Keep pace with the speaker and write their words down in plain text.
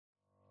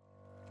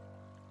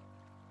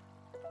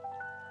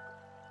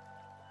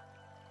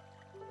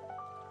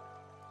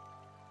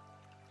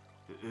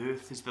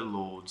earth is the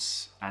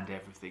Lord's and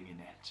everything in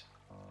it,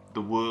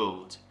 the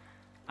world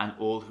and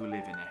all who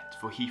live in it,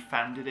 for he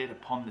founded it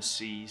upon the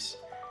seas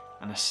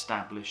and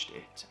established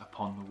it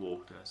upon the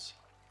waters.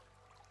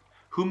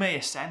 Who may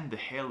ascend the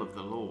hill of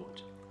the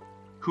Lord?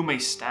 Who may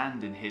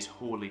stand in his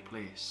holy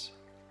place?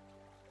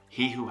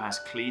 He who has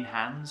clean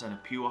hands and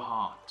a pure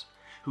heart,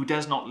 who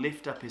does not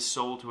lift up his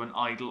soul to an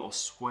idol or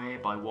swear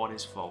by what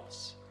is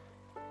false.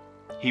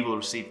 He will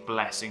receive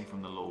blessing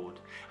from the Lord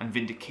and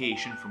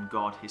vindication from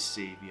God his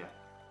Saviour.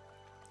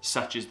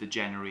 Such is the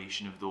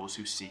generation of those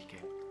who seek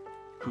him,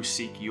 who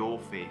seek your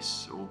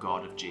face, O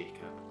God of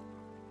Jacob.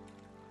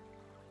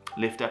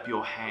 Lift up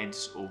your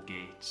heads, O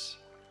gates.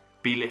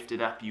 Be lifted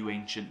up, you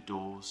ancient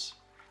doors,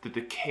 that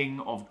the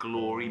King of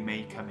glory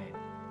may come in.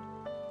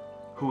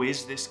 Who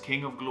is this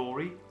King of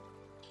glory?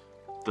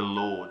 The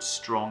Lord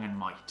strong and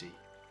mighty,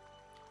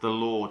 the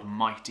Lord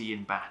mighty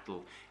in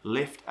battle.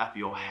 Lift up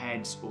your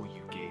heads, O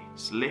you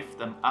gates. Lift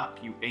them up,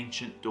 you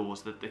ancient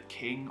doors, that the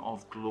King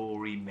of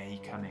glory may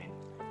come in.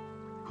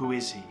 Who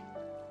is he,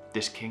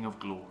 this King of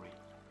glory?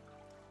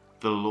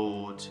 The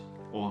Lord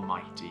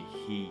Almighty,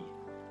 he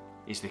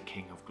is the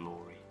King of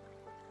glory.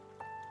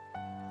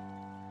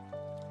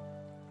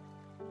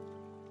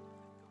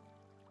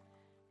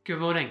 Good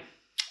morning.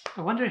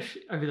 I wonder if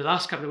over the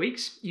last couple of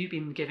weeks you've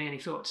been giving any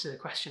thoughts to the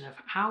question of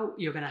how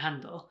you're going to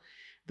handle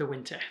the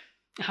winter.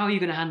 How are you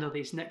going to handle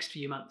these next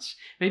few months?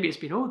 Maybe it's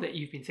been all that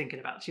you've been thinking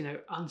about,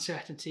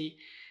 uncertainty,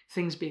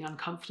 things being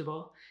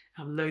uncomfortable,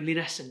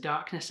 loneliness and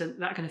darkness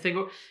and that kind of thing.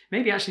 Or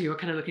maybe actually you're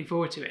kind of looking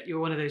forward to it. You're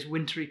one of those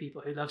wintry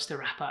people who loves to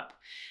wrap up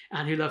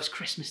and who loves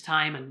Christmas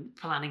time and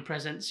planning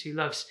presents, who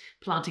loves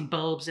planting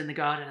bulbs in the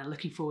garden and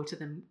looking forward to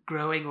them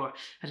growing, or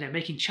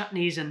making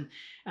chutneys and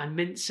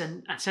mince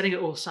and setting it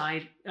all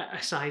aside,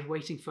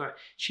 waiting for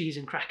cheese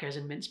and crackers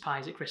and mince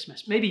pies at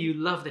Christmas. Maybe you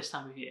love this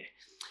time of year.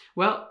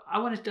 Well, I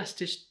wanted us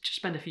to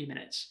spend a few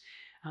minutes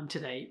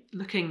today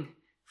looking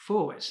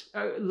forwards.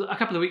 A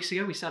couple of weeks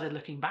ago, we started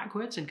looking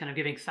backwards and kind of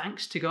giving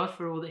thanks to God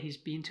for all that he's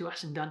been to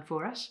us and done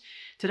for us.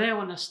 Today, I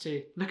want us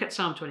to look at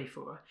Psalm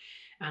 24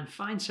 and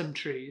find some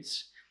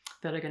truths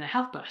that are going to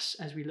help us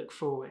as we look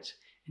forward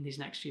in these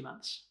next few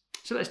months.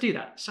 So let's do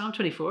that. Psalm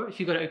 24, if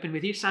you've got it open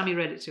with you, Sammy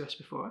read it to us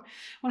before. I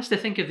want us to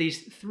think of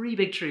these three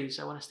big truths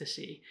I want us to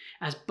see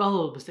as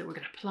bulbs that we're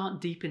going to plant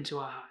deep into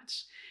our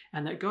hearts,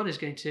 and that God is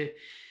going to,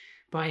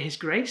 by his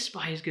grace,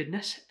 by his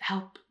goodness,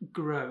 help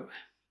grow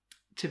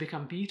to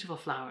become beautiful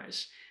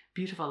flowers,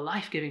 beautiful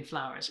life-giving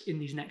flowers in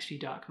these next few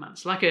dark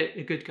months. Like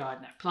a good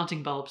gardener,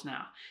 planting bulbs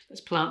now.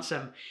 Let's plant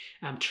some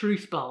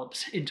truth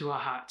bulbs into our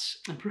hearts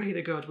and pray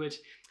that God would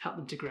help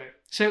them to grow.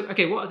 So,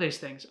 okay, what are those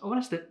things? I want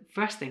us to,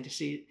 first thing, to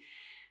see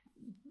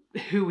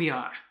who we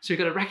are. So we've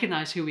got to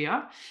recognize who we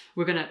are.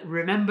 We're going to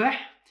remember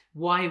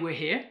why we're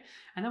here.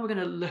 And then we're going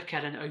to look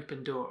at an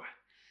open door.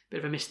 Bit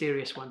of a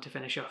mysterious one to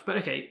finish off. But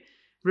okay,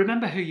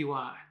 remember who you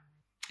are.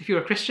 If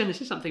you're a Christian,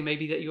 this is something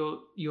maybe that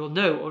you'll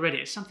know already.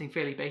 It's something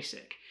fairly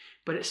basic,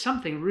 but it's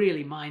something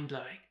really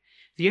mind-blowing.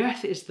 The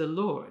earth is the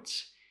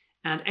Lord's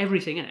and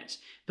everything in it,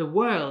 the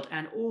world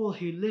and all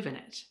who live in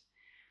it.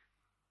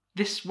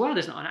 This world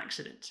is not an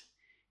accident.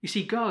 You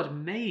see, God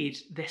made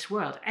this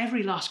world.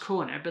 Every last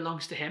corner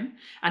belongs to him,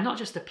 and not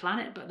just the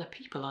planet, but the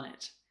people on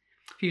it.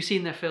 If you've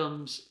seen their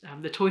films,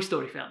 the Toy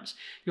Story films,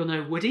 you'll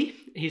know Woody.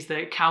 He's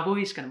the cowboy.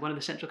 He's kind of one of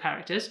the central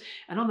characters.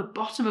 And on the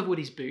bottom of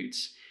Woody's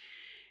boots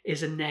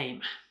is a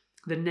name.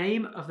 The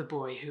name of the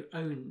boy who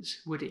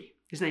owns Woody.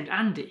 His name's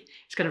Andy.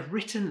 It's kind of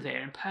written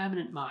there in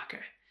permanent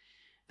marker.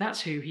 That's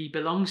who he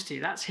belongs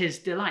to. That's his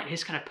delight,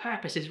 his kind of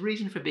purpose, his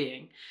reason for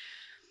being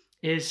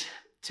is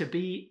to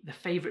be the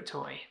favourite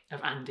toy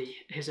of Andy,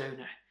 his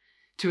owner.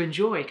 To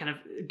enjoy kind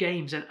of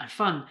games and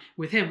fun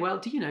with him. Well,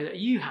 do you know that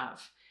you have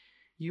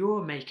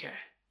your maker,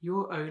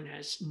 your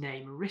owner's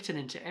name written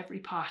into every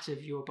part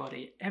of your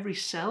body, every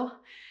cell,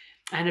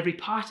 and every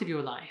part of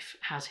your life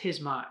has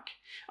his mark.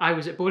 I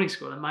was at boarding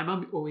school and my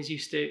mum always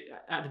used to,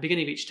 at the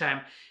beginning of each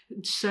term,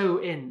 sew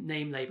in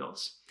name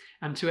labels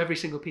to every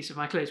single piece of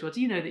my clothes. Well,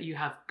 do you know that you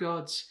have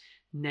God's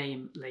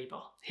name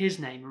label, his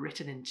name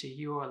written into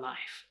your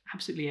life,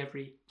 absolutely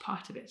every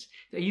part of it,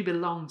 that you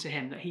belong to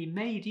him, that he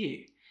made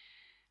you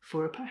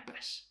for a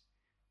purpose?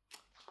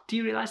 Do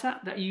you realize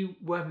that you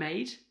were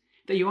made,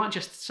 that you aren't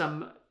just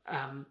some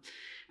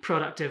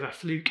product of a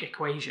fluke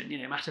equation,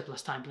 matter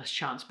plus time plus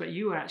chance, but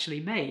you were actually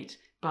made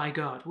by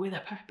God with a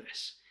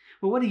purpose?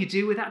 Well, what do you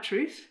do with that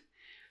truth?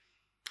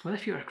 Well,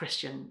 if you're a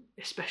Christian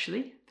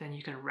especially, then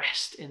you can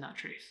rest in that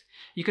truth.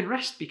 You can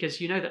rest because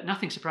you know that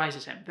nothing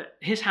surprises him, that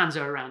his hands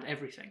are around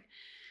everything,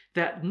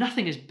 that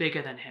nothing is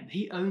bigger than him.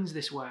 He owns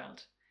this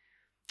world.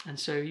 And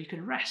so you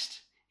can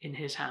rest in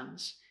his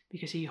hands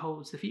because he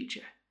holds the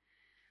future.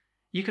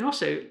 You can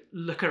also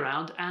look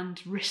around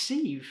and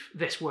receive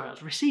this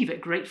world, receive it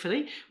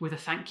gratefully with a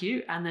thank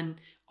you, and then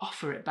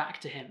offer it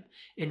back to him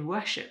in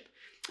worship.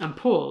 And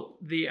Paul,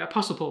 the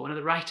Apostle Paul, one of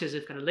the writers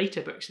of kind of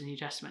later books in the New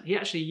Testament, he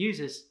actually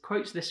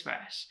quotes this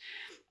verse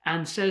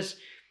and says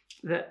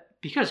that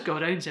because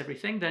God owns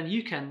everything, then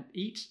you can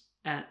eat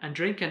and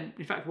drink. And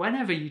in fact,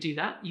 whenever you do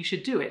that, you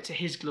should do it to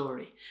his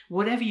glory.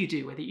 Whatever you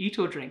do, whether you eat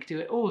or drink, do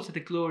it all to the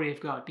glory of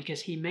God,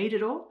 because he made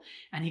it all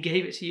and he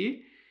gave it to you.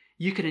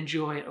 You can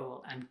enjoy it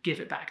all and give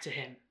it back to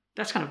him.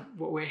 That's kind of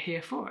what we're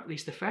here for, at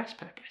least the first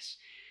purpose.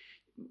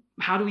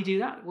 How do we do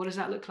that? What does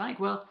that look like?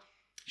 Well,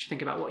 you should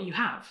think about what you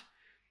have.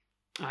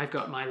 I've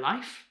got my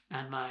life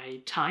and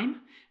my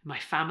time, my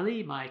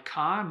family, my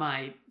car,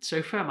 my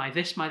sofa, my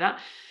this, my that.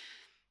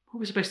 What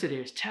we're supposed to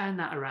do is turn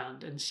that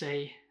around and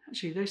say,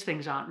 actually, those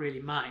things aren't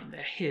really mine.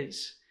 They're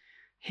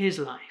his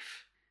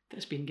life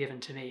that's been given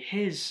to me,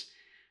 his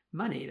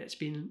money that's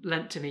been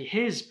lent to me,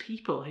 his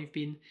people who've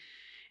been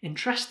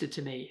entrusted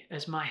to me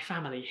as my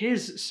family,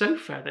 his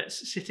sofa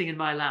that's sitting in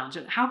my lounge.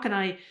 And how can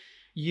I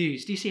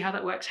use, do you see how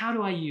that works? How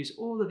do I use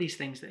all of these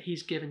things that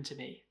he's given to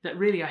me that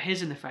really are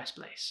his in the first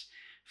place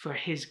for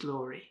his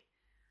glory?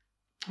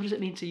 What does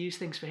it mean to use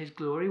things for his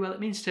glory? Well,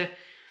 it means to,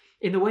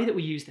 in the way that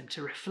we use them,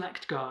 to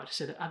reflect God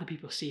so that other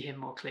people see him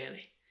more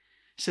clearly.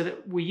 So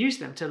that we use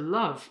them to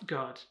love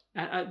God,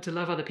 to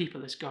love other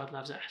people as God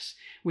loves us.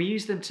 We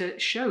use them to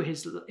show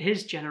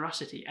his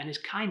generosity and his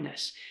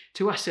kindness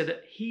to us so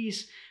that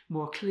he's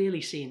more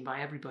clearly seen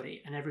by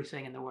everybody and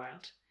everything in the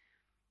world.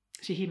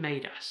 See, he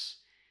made us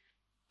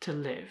to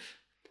live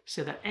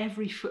so that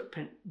every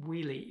footprint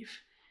we leave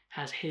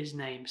has his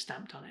name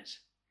stamped on it.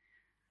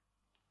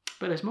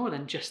 But there's more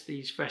than just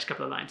these first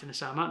couple of lines in the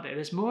psalm, aren't there?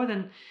 There's more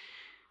than,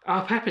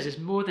 our purpose is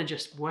more than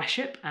just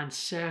worship and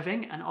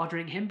serving and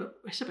honouring him, but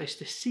we're supposed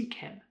to seek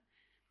him.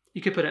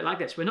 You could put it like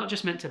this: we're not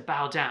just meant to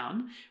bow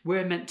down,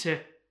 we're meant to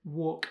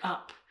walk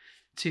up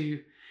to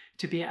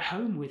be at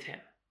home with him.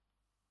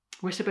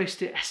 We're supposed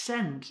to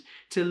ascend,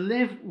 to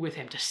live with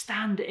him, to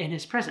stand in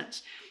his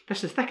presence. That's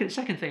the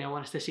second thing I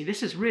want us to see.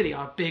 This is really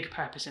our big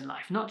purpose in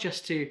life, not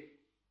just to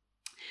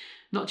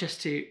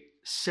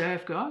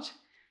serve God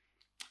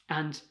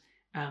and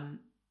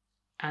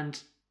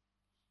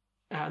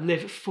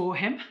live for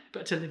him,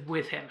 but to live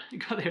with him. You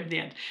got there in the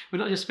end. We're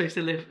not just supposed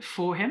to live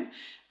for him,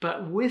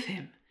 but with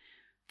him.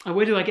 And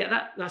where do I get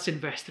that? That's in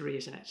verse 3,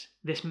 isn't it?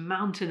 This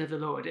mountain of the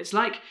Lord. It's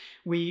like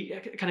we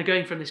kind of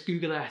going from this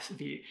Google Earth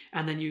view,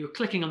 and then you're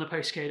clicking on the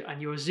postcode and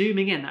you're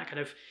zooming in, that kind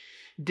of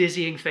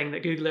dizzying thing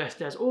that Google Earth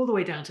does, all the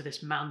way down to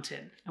this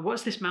mountain. And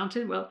what's this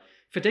mountain? Well,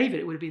 for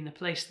David, it would have been the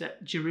place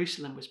that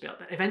Jerusalem was built,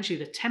 that eventually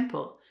the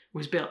temple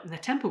was built. And the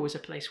temple was a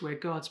place where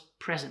God's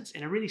presence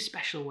in a really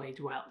special way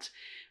dwelt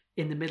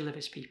in the middle of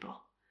his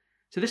people.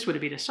 So this would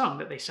have been a song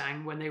that they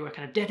sang when they were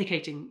kind of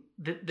dedicating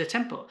the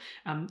temple,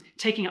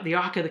 taking up the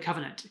Ark of the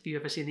Covenant, if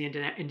you've ever seen the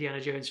Indiana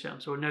Jones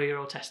films or know your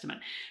Old Testament.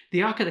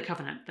 The Ark of the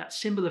Covenant, that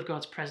symbol of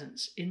God's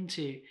presence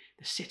into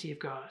the city of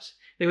God.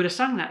 They would have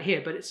sung that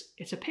here, but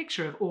it's a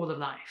picture of all of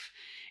life.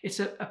 It's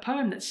a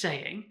poem that's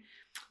saying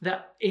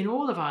that in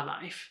all of our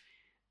life,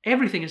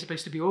 everything is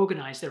supposed to be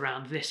organized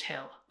around this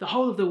hill. The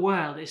whole of the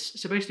world is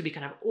supposed to be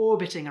kind of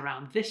orbiting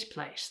around this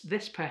place,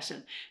 this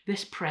person,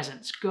 this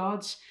presence,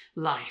 God's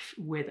life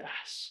with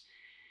us.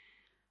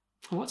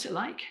 And what's it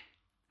like?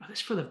 Well,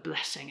 it's full of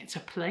blessing. It's a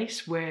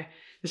place where,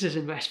 this is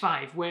in verse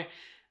 5, where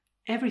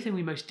everything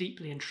we most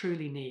deeply and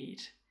truly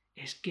need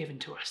is given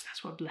to us.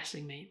 That's what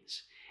blessing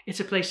means. It's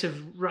a place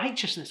of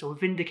righteousness or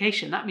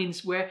vindication. That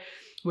means where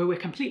we're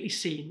completely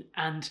seen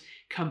and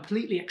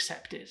completely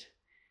accepted,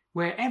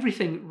 where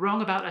everything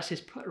wrong about us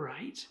is put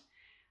right,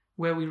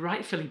 where we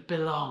rightfully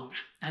belong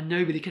and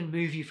nobody can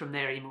move you from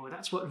there anymore.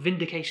 That's what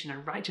vindication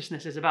and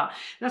righteousness is about.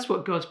 That's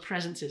what God's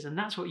presence is, and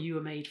that's what you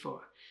were made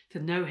for, to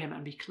know him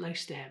and be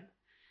close to him.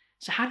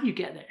 So how do you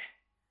get there?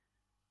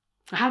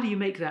 How do you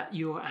make that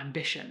your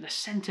ambition, the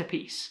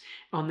centerpiece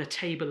on the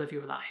table of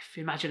your life?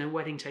 Imagine a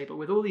wedding table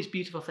with all these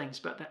beautiful things,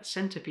 but that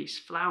centerpiece,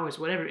 flowers,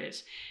 whatever it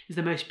is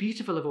the most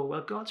beautiful of all.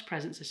 Well, God's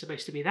presence is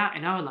supposed to be that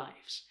in our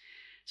lives.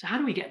 So how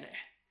do we get there?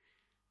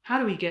 How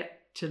do we get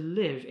to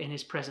live in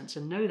his presence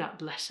and know that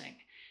blessing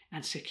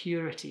and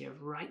security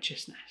of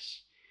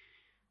righteousness?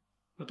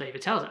 Well,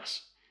 David tells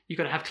us, you've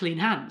got to have clean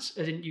hands,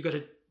 as in you've got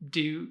to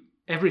do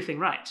everything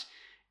right,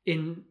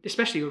 in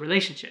especially your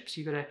relationships.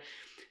 You've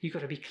got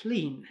to be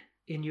clean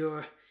in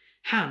your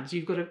hands.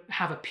 You've got to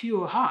have a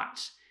pure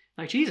heart.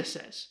 Like Jesus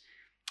says,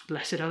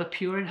 blessed are the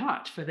pure in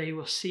heart, for they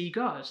will see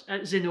God.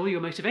 As in all your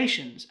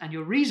motivations and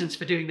your reasons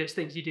for doing those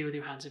things you do with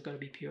your hands have got to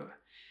be pure.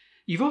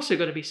 You've also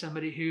got to be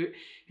somebody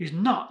who's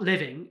not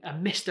living a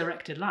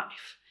misdirected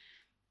life.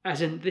 As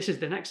in, this is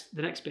the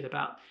next bit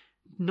about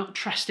not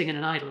trusting in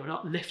an idol or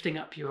not lifting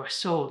up your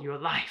soul, your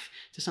life,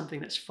 to something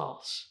that's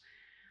false.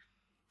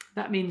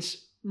 That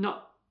means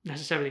not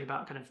necessarily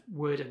about kind of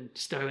wood and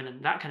stone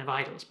and that kind of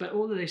idols, but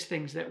all of those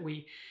things that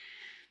we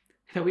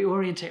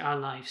orientate our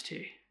lives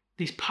to.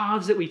 These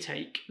paths that we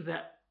take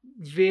that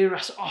veer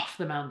us off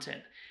the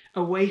mountain,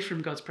 away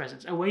from God's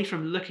presence, away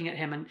from looking at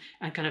him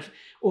and kind of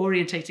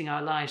orientating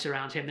our lives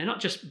around him. They're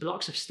not just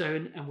blocks of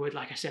stone and wood,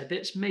 like I said.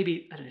 It's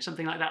maybe, I don't know,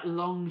 something like that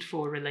longed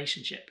for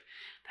relationship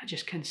that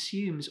just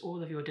consumes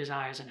all of your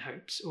desires and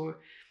hopes, or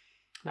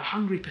the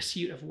hungry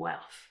pursuit of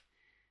wealth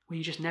where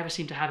you just never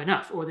seem to have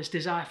enough, or this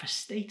desire for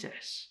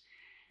status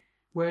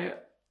where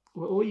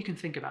all you can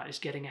think about is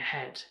getting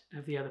ahead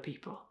of the other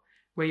people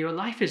where your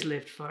life is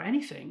lived for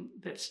anything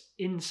that's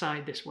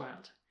inside this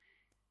world,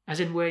 as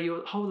in where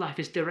your whole life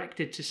is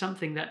directed to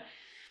something that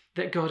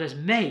God has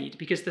made,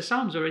 because the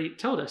Psalms already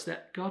told us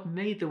that God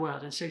made the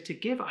world, and so to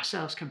give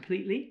ourselves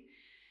completely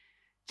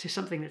to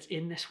something that's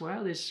in this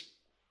world it's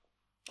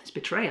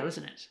betrayal,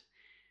 isn't it?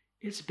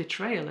 It's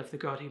betrayal of the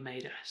God who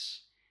made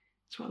us.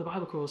 It's what the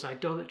Bible calls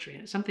idolatry,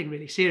 and it's something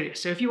really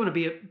serious. So if you want to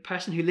be a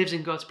person who lives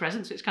in God's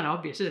presence, it's kind of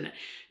obvious, isn't it?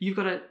 You've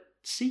got to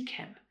seek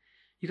him.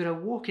 You've got to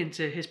walk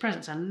into his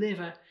presence and live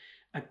a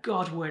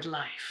Godward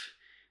life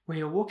where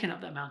you're walking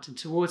up that mountain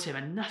towards him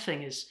and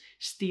nothing is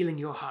stealing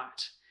your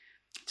heart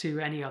to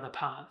any other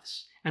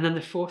paths. And then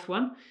the fourth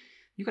one,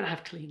 you've got to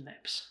have clean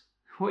lips.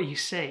 What you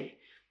say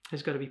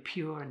has got to be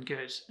pure and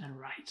good and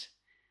right.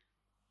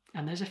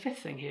 And there's a fifth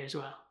thing here as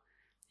well.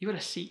 You've got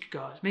to seek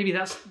God. Maybe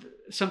that's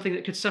something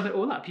that could sum it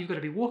all up. You've got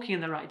to be walking in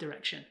the right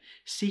direction,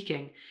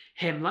 seeking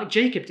him like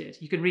Jacob did.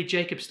 You can read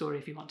Jacob's story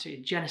if you want to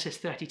in Genesis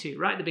 32,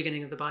 right at the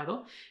beginning of the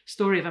Bible.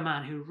 Story of a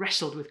man who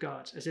wrestled with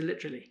God, as in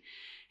literally.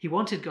 He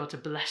wanted God to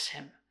bless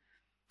him,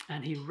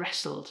 and he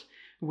wrestled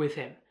with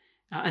him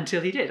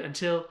until he did,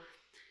 until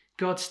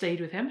God stayed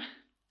with him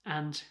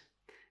and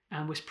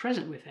was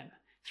present with him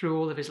through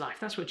all of his life.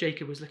 That's what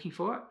Jacob was looking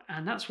for,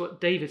 and that's what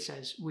David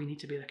says we need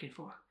to be looking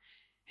for.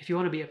 If you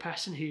want to be a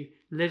person who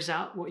lives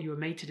out what you were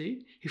made to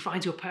do, who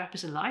finds your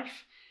purpose in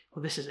life,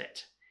 well, this is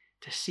it.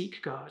 To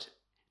seek God,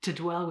 to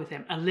dwell with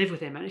him and live with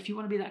him. And if you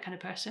want to be that kind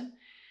of person,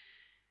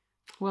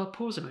 well,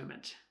 pause a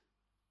moment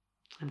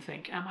and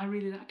think, am I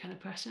really that kind of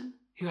person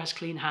who has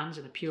clean hands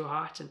and a pure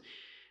heart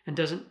and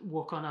doesn't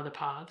walk on other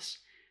paths,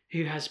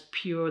 who has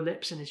pure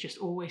lips and is just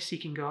always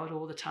seeking God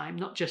all the time,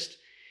 not just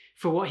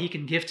for what he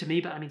can give to me,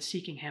 but I mean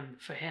seeking him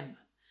for him.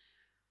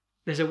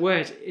 There's a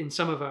word in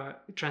some of our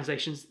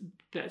translations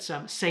that's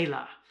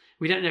Selah.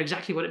 We don't know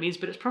exactly what it means,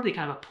 but it's probably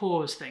kind of a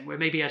pause thing where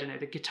maybe, I don't know,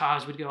 the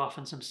guitars would go off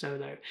on some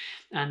solo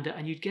and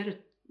you'd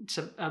get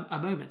a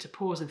moment to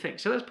pause and think.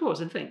 So let's pause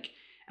and think.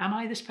 Am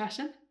I this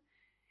person?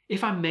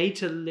 If I'm made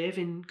to live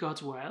in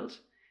God's world,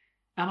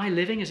 am I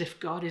living as if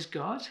God is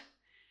God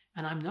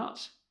and I'm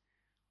not?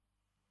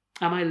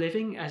 Am I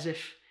living as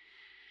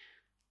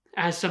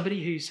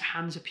somebody whose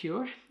hands are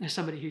pure, as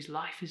somebody whose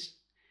life is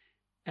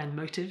and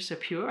motives are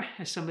pure,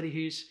 as somebody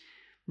who's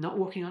not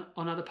walking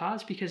on other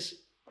paths? Because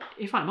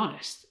if I'm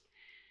honest,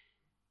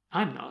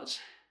 I'm not.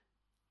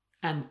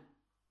 And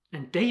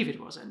David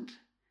wasn't.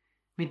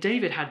 I mean,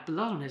 David had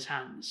blood on his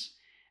hands.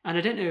 And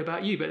I don't know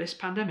about you, but this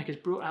pandemic has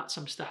brought out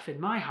some stuff in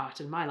my heart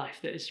and my life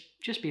that has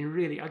just been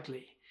really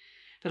ugly.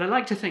 That I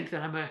like to think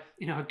that I'm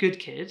a good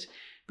kid,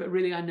 but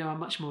really I know I'm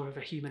much more of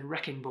a human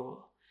wrecking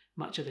ball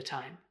much of the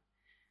time.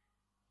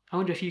 I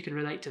wonder if you can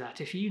relate to that.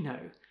 If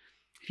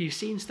you've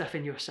seen stuff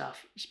in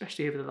yourself,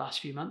 especially over the last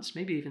few months,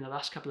 maybe even the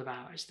last couple of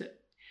hours, that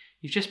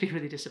you've just been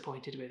really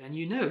disappointed with, and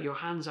you know your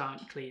hands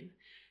aren't clean,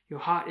 your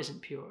heart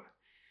isn't pure.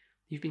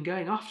 You've been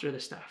going after other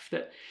stuff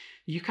that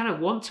you kind of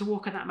want to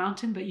walk on that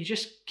mountain, but you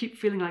just keep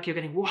feeling like you're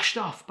getting washed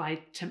off by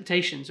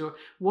temptations or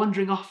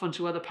wandering off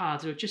onto other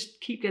paths, or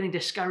just keep getting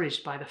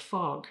discouraged by the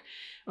fog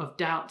of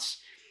doubts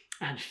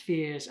and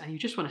fears, and you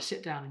just want to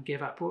sit down and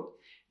give up. Or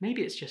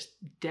maybe it's just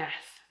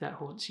death that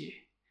haunts you.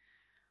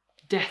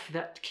 Death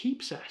that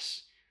keeps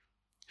us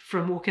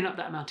from walking up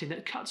that mountain,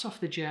 that cuts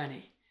off the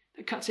journey,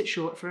 that cuts it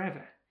short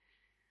forever.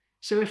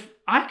 So if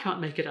I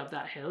can't make it up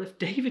that hill, if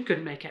David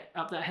couldn't make it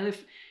up that hill,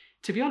 if,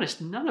 to be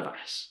honest, none of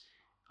us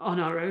on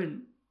our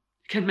own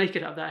can make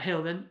it up that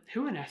hill, then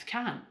who on earth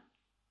can?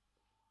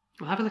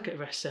 We'll have a look at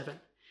verse 7.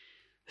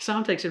 The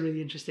psalm takes a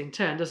really interesting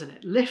turn, doesn't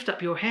it? Lift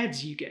up your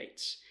heads, you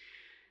gates.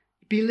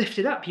 Be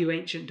lifted up, you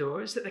ancient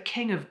doors, that the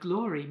King of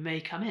glory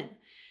may come in.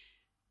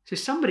 So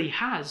somebody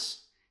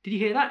has, did you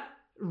hear that?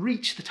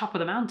 Reached the top of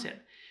the mountain.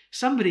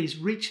 Somebody's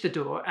reached the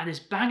door and is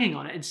banging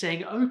on it and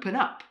saying, open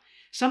up.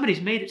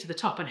 Somebody's made it to the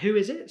top. And who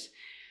is it?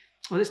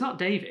 Well, it's not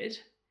David.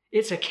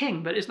 It's a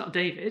king, but it's not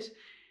David.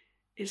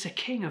 It's a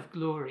King of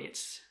glory.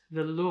 It's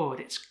the Lord.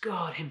 It's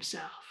God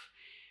himself.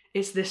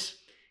 It's this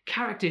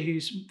character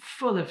who's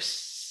full of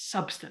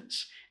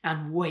substance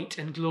and weight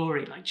and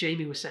glory, like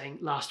Jamie was saying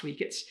last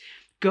week. It's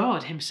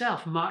God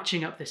himself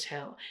marching up this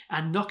hill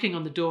and knocking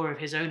on the door of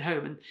his own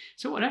home. And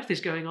so what on earth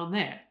is going on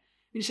there?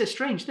 I mean, it's a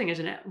strange thing,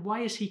 isn't it?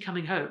 Why is he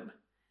coming home?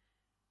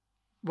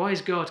 Why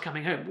is God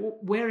coming home?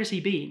 Where has he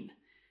been?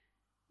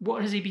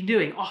 What has he been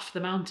doing off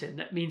the mountain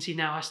that means he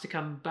now has to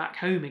come back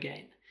home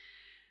again?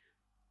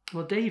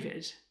 Well,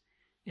 David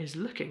is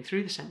looking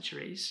through the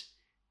centuries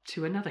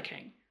to another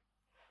king,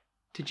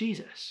 to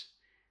Jesus.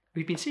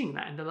 We've been seeing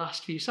that in the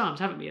last few Psalms,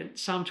 haven't we? In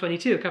Psalm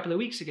 22, a couple of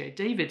weeks ago,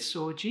 David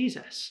saw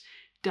Jesus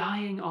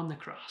dying on the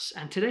cross.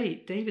 And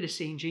today, David is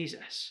seeing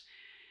Jesus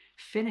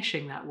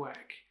finishing that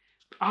work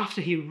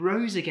after he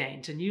rose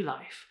again to new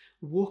life,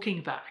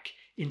 walking back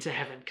into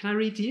heaven. Can I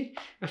read to you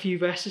a few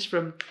verses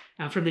from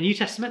the New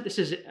Testament? This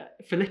is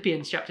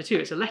Philippians chapter 2.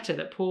 It's a letter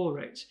that Paul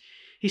wrote.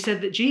 He said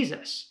that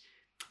Jesus,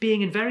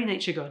 being in very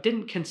nature God,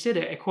 didn't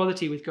consider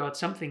equality with God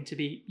something to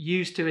be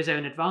used to his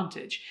own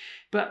advantage,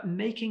 but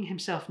making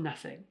himself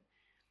nothing.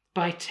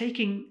 By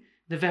taking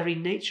the very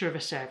nature of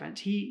a servant,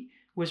 he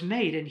was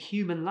made in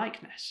human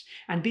likeness,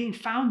 and being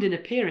found in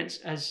appearance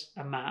as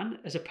a man,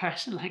 as a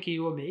person like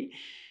you or me,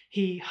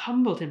 he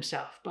humbled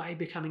himself by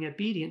becoming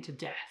obedient to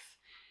death,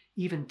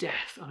 even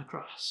death on a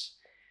cross.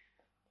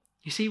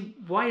 You see,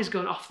 why is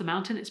God off the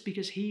mountain? It's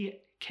because he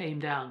came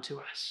down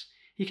to us.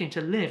 He came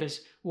to live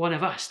as one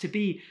of us, to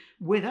be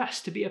with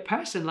us, to be a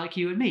person like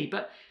you and me,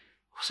 but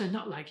also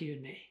not like you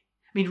and me.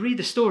 I mean, read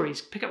the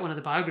stories. Pick up one of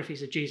the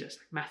biographies of Jesus,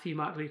 like Matthew,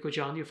 Mark, Luke, or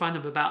John. You'll find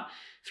them about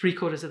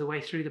 3/4 of the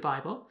way through the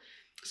Bible.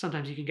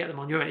 Sometimes you can get them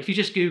on your own. If you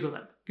just Google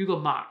them, Google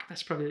Mark,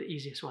 that's probably the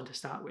easiest one to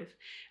start with.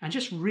 And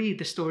just read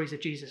the stories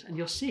of Jesus, and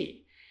you'll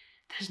see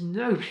there's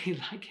nobody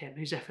like him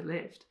who's ever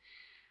lived.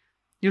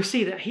 You'll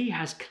see that he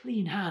has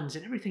clean hands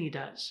in everything he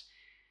does,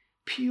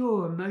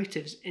 pure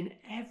motives in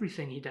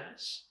everything he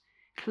does,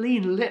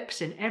 clean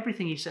lips in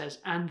everything he says,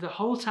 and the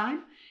whole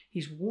time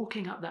he's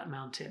walking up that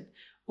mountain,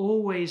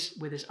 always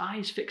with his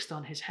eyes fixed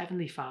on his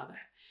heavenly Father,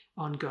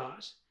 on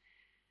God,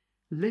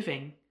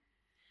 living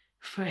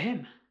for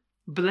him,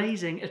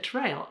 blazing a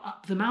trail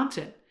up the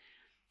mountain.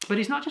 But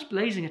he's not just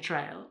blazing a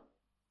trail.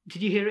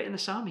 Did you hear it in the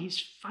psalm? He's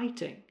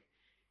fighting.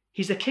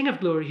 He's the King of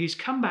glory who's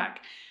come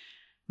back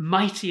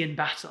mighty in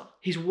battle.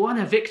 He's won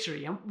a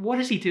victory. And what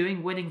is he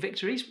doing winning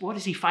victories? What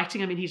is he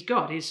fighting? I mean, he's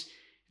God. He's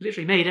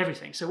literally made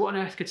everything. So what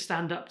on earth could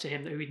stand up to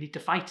him that we need to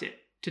fight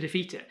it, to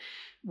defeat it?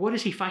 What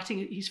is he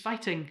fighting? He's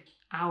fighting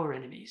our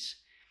enemies.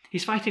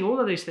 He's fighting all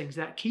of those things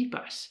that keep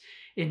us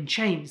in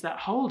chains, that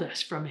hold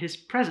us from his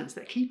presence,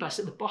 that keep us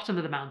at the bottom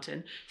of the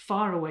mountain,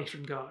 far away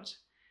from God.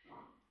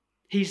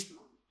 He's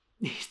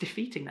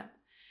defeating them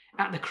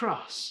at the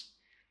cross.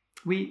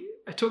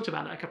 I talked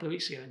about that a couple of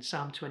weeks ago in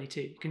Psalm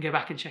 22. You can go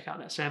back and check out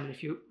that sermon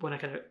if you want to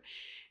kind of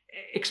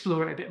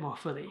explore it a bit more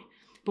fully.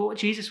 But what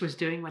Jesus was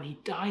doing when he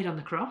died on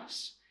the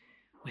cross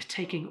was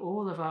taking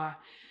all of our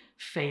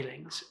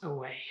failings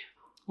away,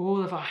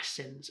 all of our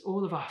sins,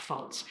 all of our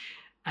faults,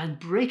 and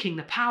breaking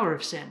the power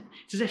of sin.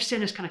 It's as if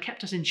sin has kind of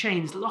kept us in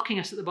chains, locking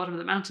us at the bottom of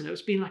the mountain.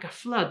 It's been like a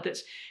flood that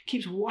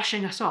keeps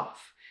washing us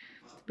off.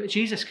 But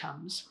Jesus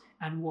comes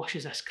and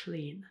washes us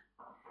clean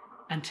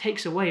and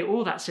takes away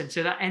all that sin.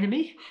 So that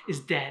enemy is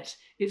dead.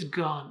 It's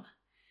gone.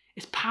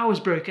 Its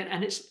power's broken,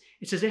 and it's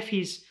as if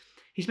he's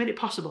made it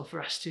possible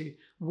for us to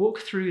walk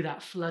through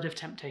that flood of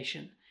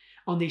temptation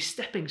on these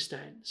stepping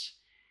stones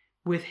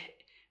with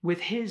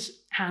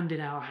his hand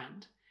in our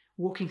hand,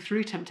 walking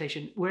through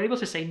temptation. We're able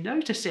to say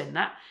no to sin.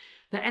 That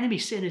enemy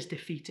sin is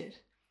defeated,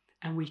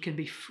 and we can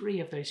be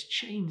free of those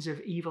chains of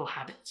evil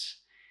habits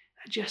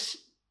that just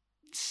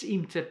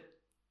seem to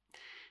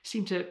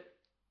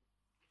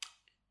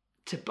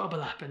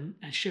bubble up and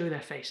show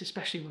their face,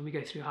 especially when we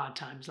go through hard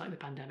times like the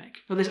pandemic.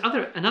 Well, there's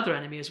another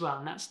enemy as well,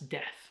 and that's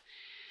death.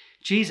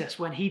 Jesus,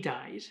 when he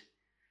died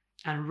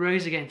and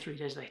rose again 3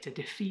 days later,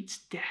 defeats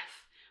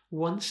death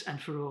once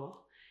and for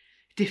all.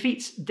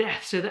 Defeats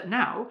death so that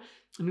now,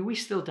 I mean, we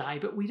still die,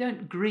 but we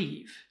don't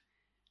grieve.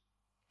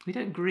 We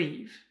don't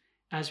grieve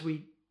as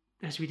we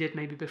did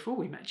maybe before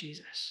we met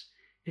Jesus.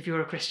 If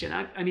you're a Christian,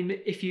 I mean,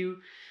 if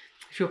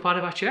you're part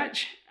of our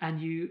church and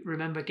you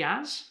remember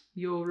Gaz,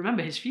 you'll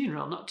remember his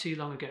funeral not too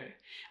long ago.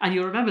 And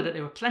you'll remember that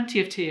there were plenty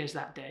of tears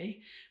that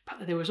day, but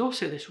that there was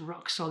also this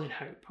rock solid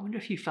hope. I wonder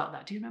if you felt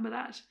that. Do you remember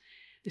that?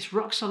 This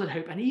rock solid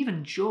hope and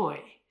even joy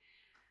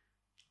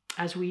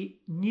as we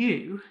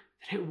knew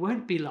that it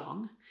won't be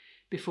long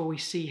before we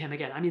see him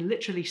again. I mean,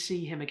 literally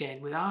see him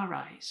again with our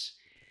eyes.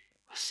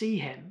 We'll see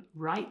him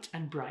right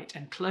and bright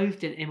and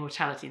clothed in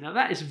immortality. Now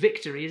that is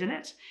victory, isn't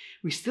it?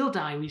 We still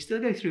die, we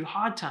still go through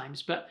hard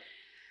times, but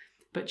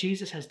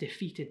Jesus has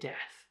defeated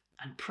death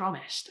and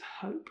promised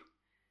hope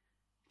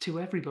to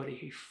everybody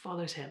who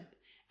follows him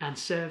and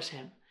serves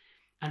him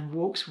and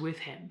walks with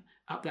him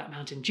up that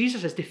mountain.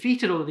 Jesus has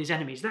defeated all of these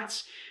enemies.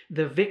 That's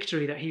the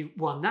victory that he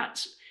won.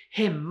 That's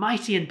him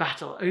mighty in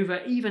battle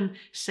over even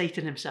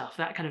Satan himself,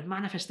 that kind of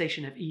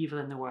manifestation of evil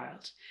in the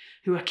world,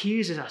 who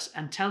accuses us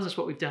and tells us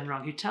what we've done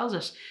wrong, who tells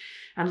us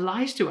and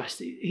lies to us,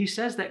 who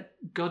says that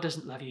God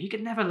doesn't love you. He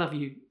could never love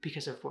you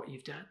because of what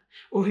you've done.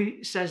 Or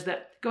who says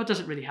that God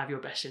doesn't really have your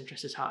best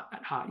interests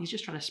at heart. He's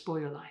just trying to spoil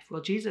your life.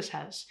 Well, Jesus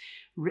has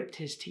ripped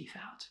his teeth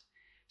out.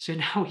 So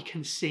now we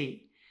can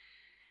see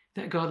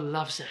that God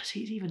loves us.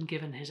 He's even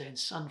given his own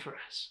son for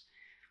us.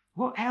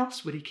 What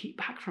else would he keep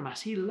back from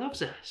us? He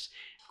loves us.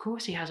 Of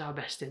course he has our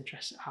best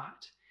interests at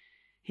heart.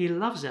 He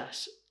loves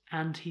us,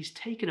 and he's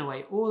taken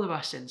away all of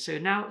our sins. So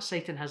now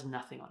Satan has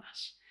nothing on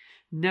us.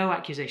 No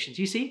accusations.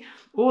 You see,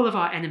 all of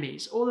our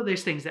enemies, all of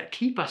those things that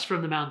keep us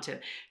from the mountain,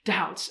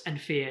 doubts and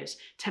fears,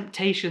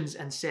 temptations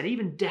and sin,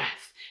 even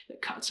death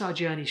that cuts our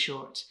journey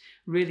short,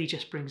 really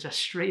just brings us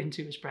straight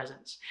into his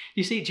presence.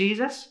 You see,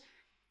 Jesus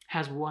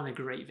has won a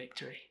great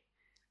victory.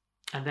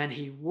 And then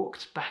he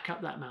walked back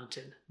up that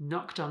mountain,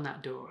 knocked on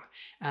that door,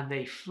 and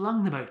they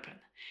flung them open.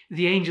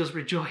 The angels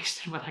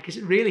rejoiced and were like, is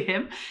it really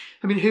him?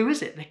 I mean, who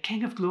is it? The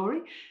King of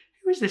Glory?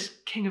 Who is this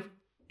King of...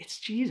 It's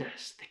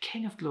Jesus, the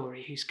King of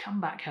Glory, who's come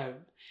back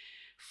home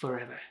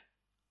forever.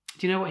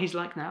 Do you know what he's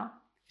like now?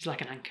 He's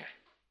like an anchor.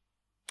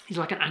 He's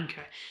like an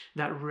anchor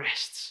that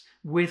rests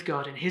with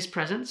God in his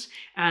presence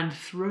and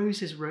throws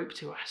his rope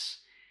to us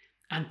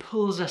and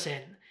pulls us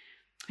in,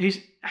 who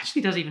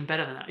actually does even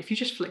better than that. If you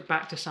just flick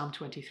back to Psalm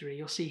 23,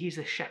 you'll see he's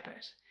the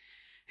shepherd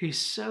who's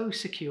so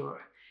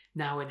secure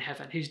now in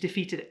heaven, who's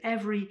defeated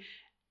every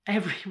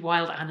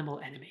wild animal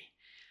enemy,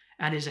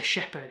 and is a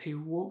shepherd who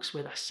walks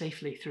with us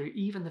safely through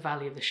even the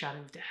valley of the shadow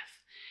of death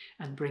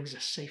and brings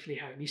us safely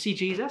home. You see,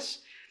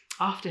 Jesus,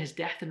 after his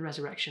death and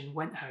resurrection,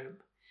 went home,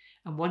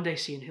 and one day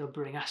soon he'll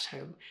bring us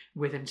home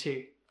with him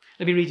too.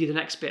 Let me read you the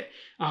next bit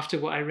after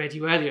what I read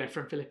you earlier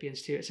from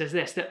Philippians 2. It says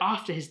this, that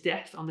after his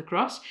death on the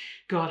cross,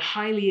 God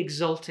highly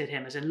exalted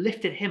him, as in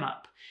lifted him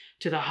up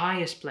to the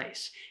highest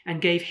place,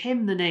 and gave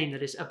him the name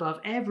that is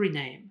above every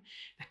name,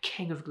 the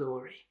King of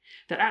glory,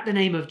 that at the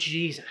name of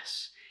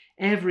Jesus,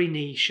 every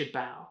knee should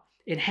bow,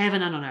 in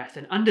heaven and on earth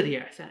and under the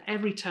earth, and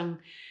every tongue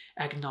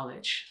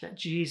acknowledge that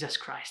Jesus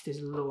Christ is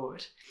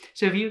Lord.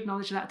 So have you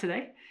acknowledged that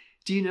today?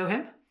 Do you know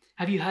him?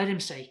 Have you heard him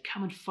say,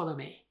 come and follow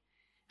me?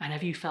 And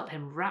have you felt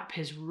him wrap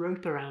his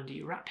rope around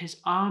you, wrap his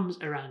arms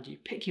around you,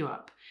 pick you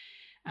up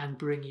and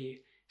bring you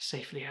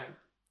safely home?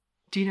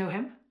 Do you know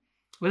him?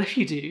 Well, if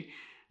you do,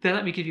 then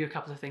let me give you a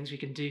couple of things we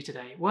can do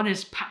today. One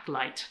is pack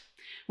light.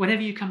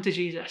 Whenever you come to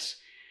Jesus,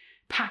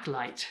 pack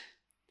light.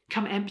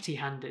 Come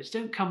empty-handed.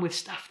 Don't come with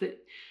stuff that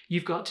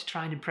you've got to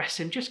try and impress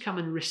him. Just come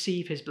and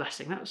receive his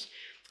blessing.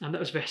 That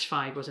was verse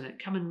 5, wasn't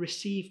it? Come and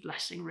receive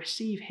blessing,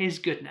 receive his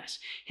goodness,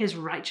 his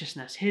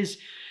righteousness, his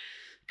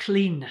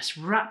cleanness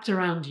wrapped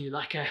around you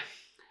like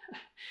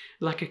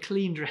a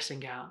clean dressing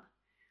gown.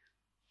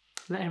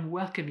 Let him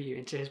welcome you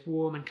into his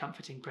warm and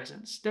comforting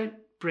presence. Don't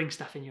bring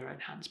stuff in your own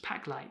hands.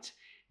 Pack light.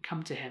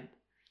 Come to him.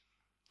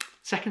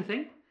 Second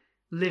thing,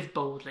 live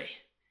boldly.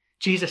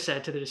 Jesus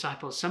said to the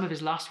disciples, some of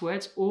his last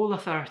words, all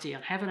authority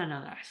on heaven and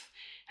on earth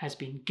has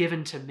been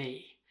given to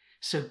me.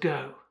 So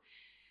go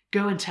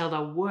and tell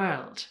the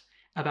world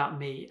about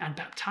me and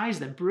baptize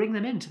them. Bring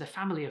them into the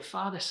family of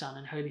Father, Son,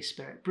 and Holy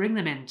Spirit. Bring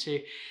them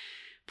into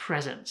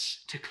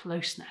presence, to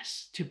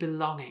closeness, to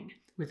belonging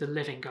with the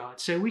living God.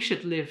 So we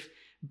should live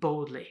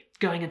boldly,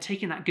 going and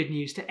taking that good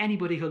news to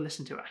anybody who'll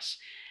listen to us,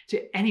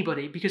 to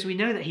anybody, because we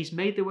know that he's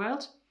made the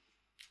world.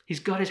 He's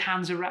got his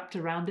hands wrapped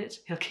around it.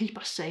 He'll keep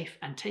us safe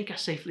and take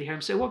us safely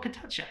home. So what can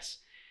touch us?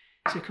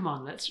 So come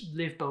on, let's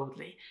live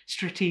boldly,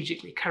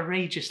 strategically,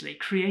 courageously,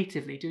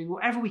 creatively, doing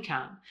whatever we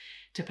can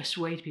to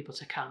persuade people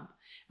to come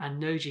and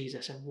know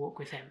Jesus and walk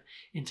with him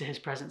into his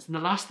presence. And the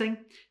last thing,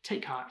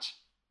 take heart.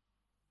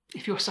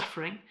 If you're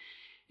suffering,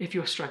 if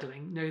you're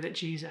struggling, know that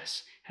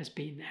Jesus has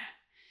been there.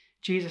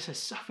 Jesus has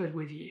suffered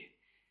with you,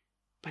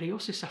 but he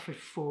also suffered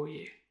for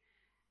you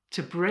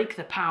to break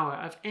the power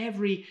of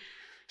every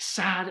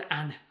sad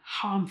and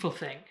harmful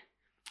thing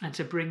and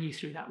to bring you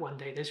through that one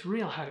day. There's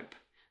real hope,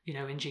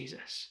 in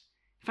Jesus.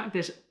 In fact,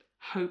 there's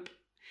hope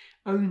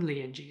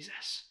only in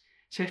Jesus.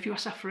 So if you're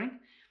suffering,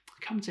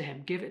 come to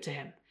him, give it to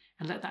him,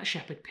 and let that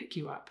shepherd pick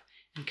you up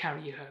and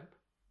carry you home.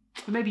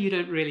 Or maybe you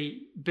don't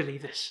really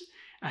believe this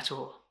at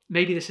all.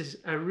 Maybe this is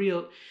a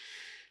real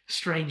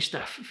strange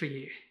stuff for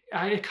you.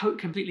 A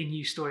completely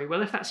new story.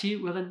 Well, if that's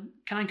you, well then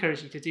can I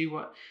encourage you to do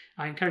what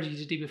I encouraged you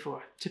to do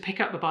before? To pick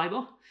up the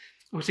Bible,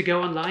 or to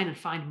go online and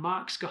find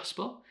Mark's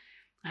Gospel,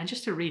 and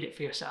just to read it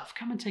for yourself.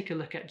 Come and take a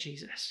look at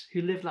Jesus,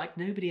 who lived like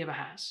nobody ever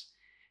has,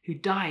 who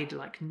died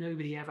like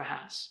nobody ever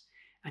has,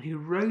 and who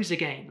rose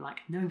again like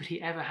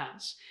nobody ever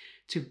has,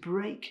 to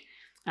break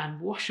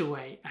and wash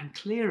away and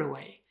clear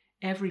away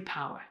every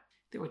power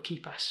that would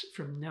keep us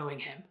from knowing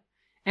him.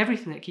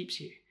 Everything that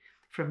keeps you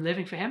from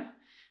living for him,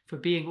 for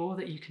being all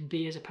that you can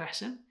be as a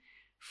person,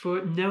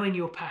 for knowing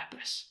your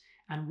purpose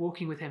and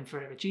walking with him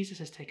forever. Jesus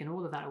has taken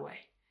all of that away.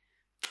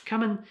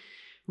 Come and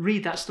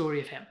read that story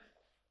of him.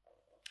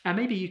 And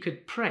maybe you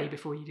could pray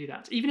before you do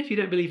that. Even if you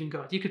don't believe in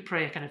God, you could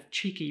pray a kind of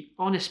cheeky,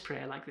 honest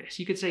prayer like this.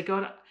 You could say,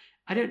 God,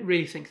 I don't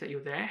really think that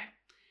you're there.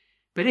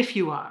 But if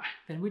you are,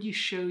 then would you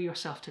show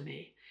yourself to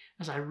me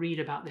as I read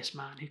about this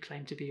man who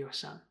claimed to be your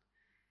son?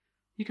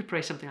 You could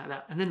pray something like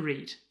that and then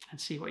read and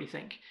see what you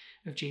think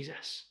of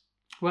Jesus.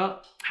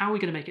 Well, how are we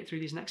going to make it through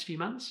these next few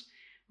months?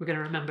 We're going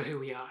to remember who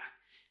we are,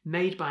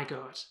 made by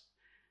God.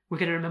 We're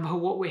going to remember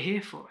what we're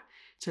here for,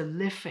 to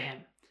live for him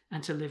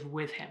and to live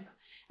with him.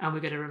 And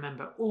we're going to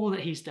remember all that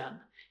he's done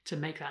to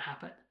make that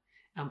happen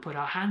and put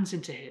our hands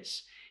into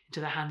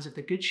the hands of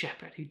the Good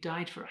Shepherd who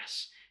died for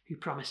us, who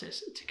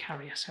promises to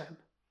carry us home.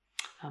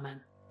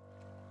 Amen.